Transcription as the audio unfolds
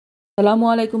Assalamu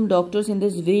alaikum doctors. In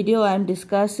this video I am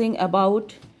discussing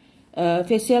about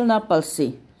facial nerve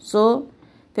palsy. So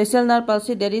facial nerve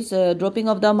palsy, there is dropping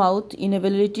of the mouth,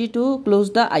 inability to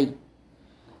close the eye.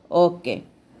 Okay.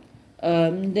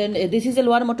 Then this is a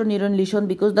lower motor neuron lesion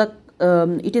because the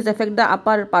it is affect the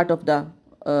upper part of the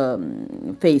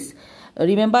face.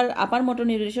 Remember, upper motor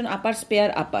neuron lesion, upper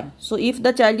spare upper. So if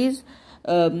the child is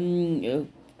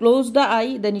close the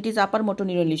eye, then it is upper motor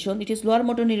neuron lesion. It is lower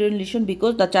motor neuron lesion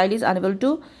because the child is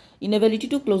inability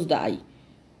to close the eye.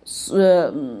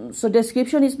 So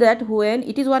description is that when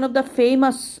it is one of the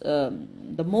famous,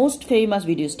 the most famous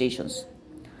video stations.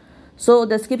 So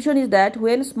description is that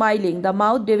when smiling, the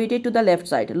mouth deviated to the left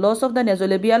side, loss of the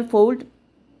nasolabial fold,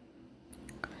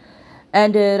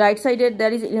 and right sided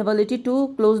there is inability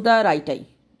to close the right eye.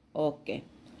 Okay.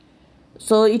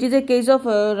 So it is a case of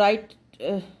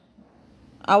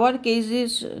our case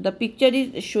is, the picture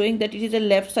is showing that it is a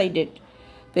left-sided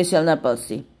facial nerve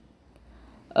palsy.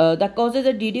 The causes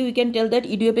of DD, we can tell that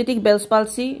idiopathic Bell's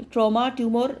palsy, trauma,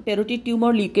 tumor, parotid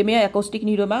tumor, leukemia, acoustic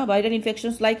neuroma, viral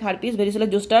infections like herpes,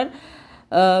 varicella zoster,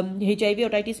 HIV,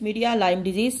 otitis media, Lyme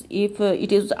disease. If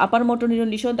it is upper motor neuron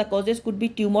lesion, the causes could be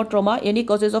tumor, trauma, any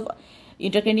causes of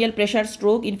intracranial pressure,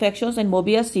 stroke, infections, and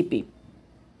Mobius CP.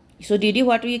 So DD,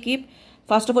 what we keep?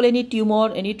 First of all, any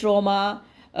tumor, any trauma,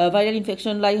 viral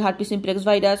infection like herpes simplex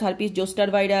virus, herpes zoster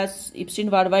virus,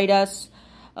 Epstein-Barr virus.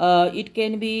 It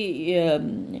can be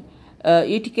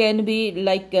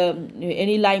like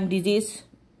any Lyme disease,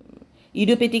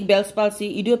 idiopathic Bell's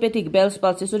palsy.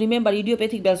 So remember,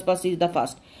 idiopathic Bell's palsy is the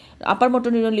first. Upper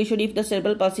motor neuron lesion, if the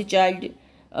cerebral palsy child,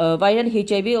 viral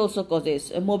HIV also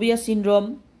causes Mobius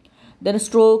syndrome, then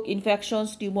stroke,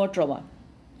 infections, tumor, trauma.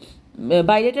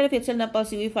 Bilateral facial nerve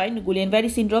palsy, we find Guillain-Barré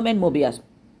syndrome and Mobius.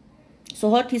 So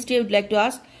what history I would like to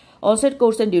ask? Onset,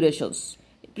 course and durations.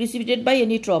 Precipitated by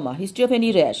any trauma. History of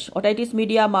any rash. Otitis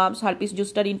media, mumps, herpes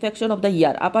zoster, infection of the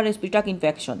ear, upper respiratory tract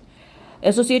infection.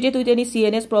 Associated with any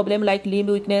CNS problem like limb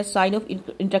weakness, sign of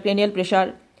intracranial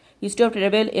pressure. History of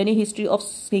travel, any history of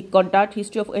sick contact.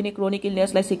 History of any chronic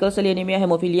illness like sickle cell anemia,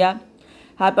 hemophilia.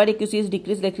 Hyperacusis,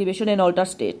 decreased lacrimation and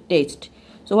altered taste.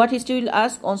 So what history will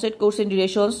ask? Onset, course and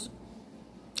durations.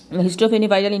 History of any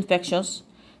viral infections.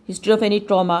 History of any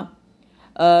trauma.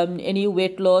 Any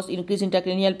weight loss, increase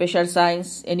intracranial pressure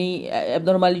signs, any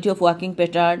abnormality of walking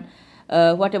pattern,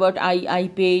 what about eye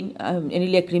pain,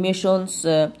 any lacrimations,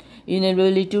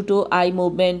 inability to eye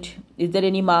movement, is there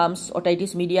any mumps,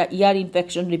 otitis media, ear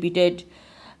infection repeated.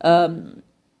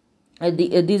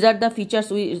 These are the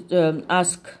features we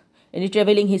ask. Any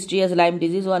traveling history as Lyme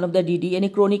disease, one of the DD, any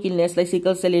chronic illness like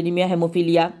sickle cell anemia,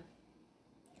 hemophilia.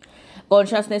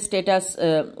 Consciousness status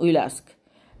will ask.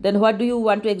 Then what do you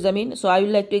want to examine? So I would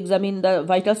like to examine the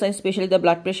vital signs, especially the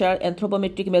blood pressure,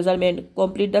 anthropometric measurement,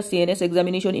 complete the CNS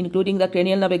examination, including the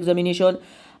cranial nerve examination,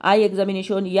 eye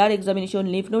examination, ear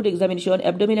examination, lymph node examination,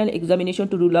 abdominal examination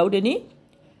to rule out any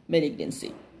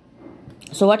malignancy.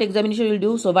 So what examination will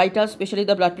do? So vital, especially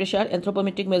the blood pressure,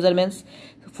 anthropometric measurements,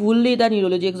 fully the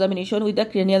neurology examination with the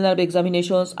cranial nerve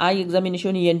examinations, eye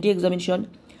examination, ENT examination,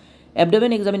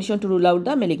 abdomen examination to rule out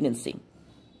the malignancy.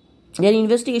 Then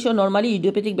investigation, normally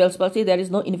idiopathic Bell's palsy, there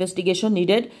is no investigation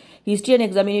needed. History and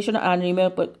examination are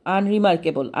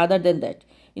unremarkable. Other than that,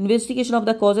 investigation of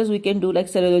the causes we can do like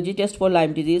serology test for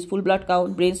Lyme disease, full blood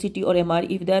count, brain CT or MR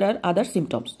if there are other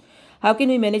symptoms. How can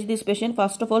we manage this patient?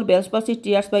 First of all, Bell's palsy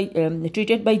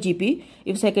treated by GP.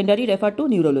 If secondary, refer to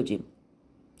neurology.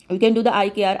 We can do the eye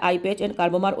care, eye patch and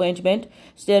carbomar ointment,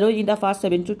 steroid in the first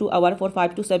 72 hours for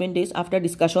 5 to 7 days after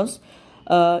discussions.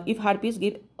 If herpes,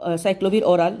 give cyclovir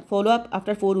oral. Follow up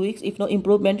after 4 weeks. If no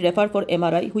improvement, refer for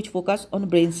MRI which focus on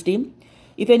brain stem.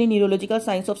 If any neurological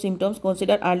signs of symptoms,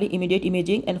 consider early immediate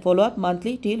imaging and follow up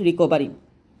monthly till recovery.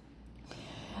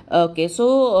 Okay,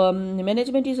 so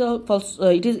management is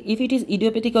if it is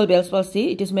idiopathic or Bell's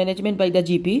palsy, it is management by the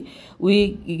GP.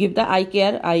 We give the eye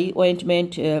care, eye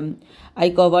ointment,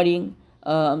 eye covering,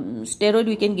 steroid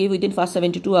we can give within first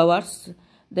 72 hours.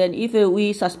 Then if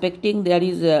we suspecting there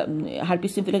is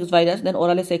herpes simplex virus, then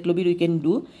oral cyclovir we can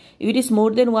do. If it is more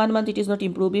than 1 month, it is not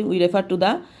improving, we refer to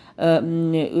the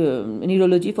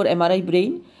neurology for MRI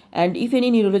brain. And if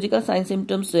any neurological sign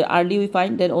symptoms early we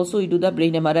find, then also we do the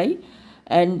brain MRI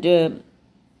and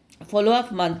follow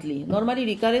up monthly. Normally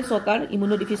recurrence occur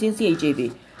immunodeficiency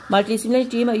HIV. Multidisciplinary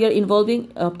team here involving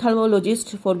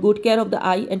ophthalmologist for good care of the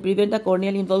eye and prevent the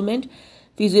corneal involvement,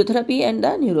 physiotherapy and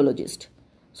the neurologist.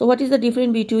 So what is the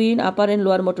difference between upper and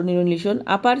lower motor neuron lesion?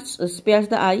 Upper spares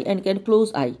the eye and can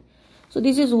close eye. So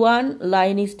this is one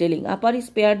line is telling. Upper is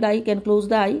spared the eye, can close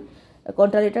the eye. A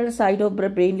contralateral side of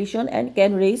brain lesion and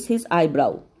can raise his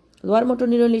eyebrow. Lower motor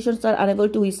neuron lesions are unable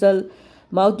to whistle,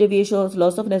 mouth deviations,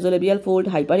 loss of nasolabial fold,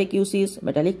 hyperacusis,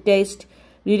 metallic taste,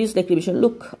 reduced lacrimation.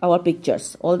 Look, our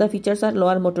pictures. All the features are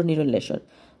lower motor neuron lesion.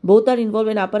 Both are involved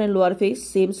in upper and lower face.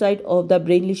 Same side of the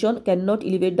brain lesion, cannot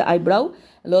elevate the eyebrow,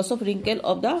 loss of wrinkle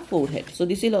of the forehead. So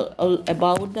this is all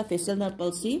about the facial nerve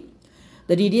palsy.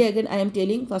 The DDA again I am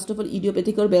telling, first of all,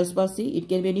 idiopathic or Bell's palsy. It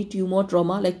can be any tumor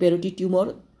trauma like parotid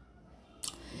tumor.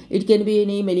 It can be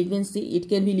any malignancy. It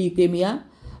can be leukemia.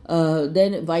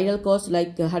 Then viral cause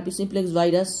like herpes simplex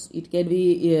virus. It can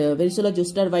be varicella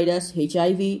zoster virus,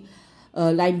 HIV,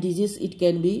 Lyme disease. It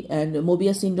can be, and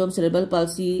Mobius syndrome, cerebral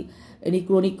palsy, any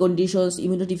chronic conditions,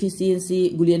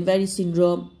 immunodeficiency, Guillain-Barré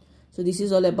syndrome. So this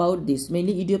is all about this.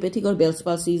 Mainly idiopathic or Bell's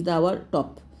palsy is our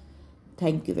top.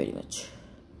 Thank you very much.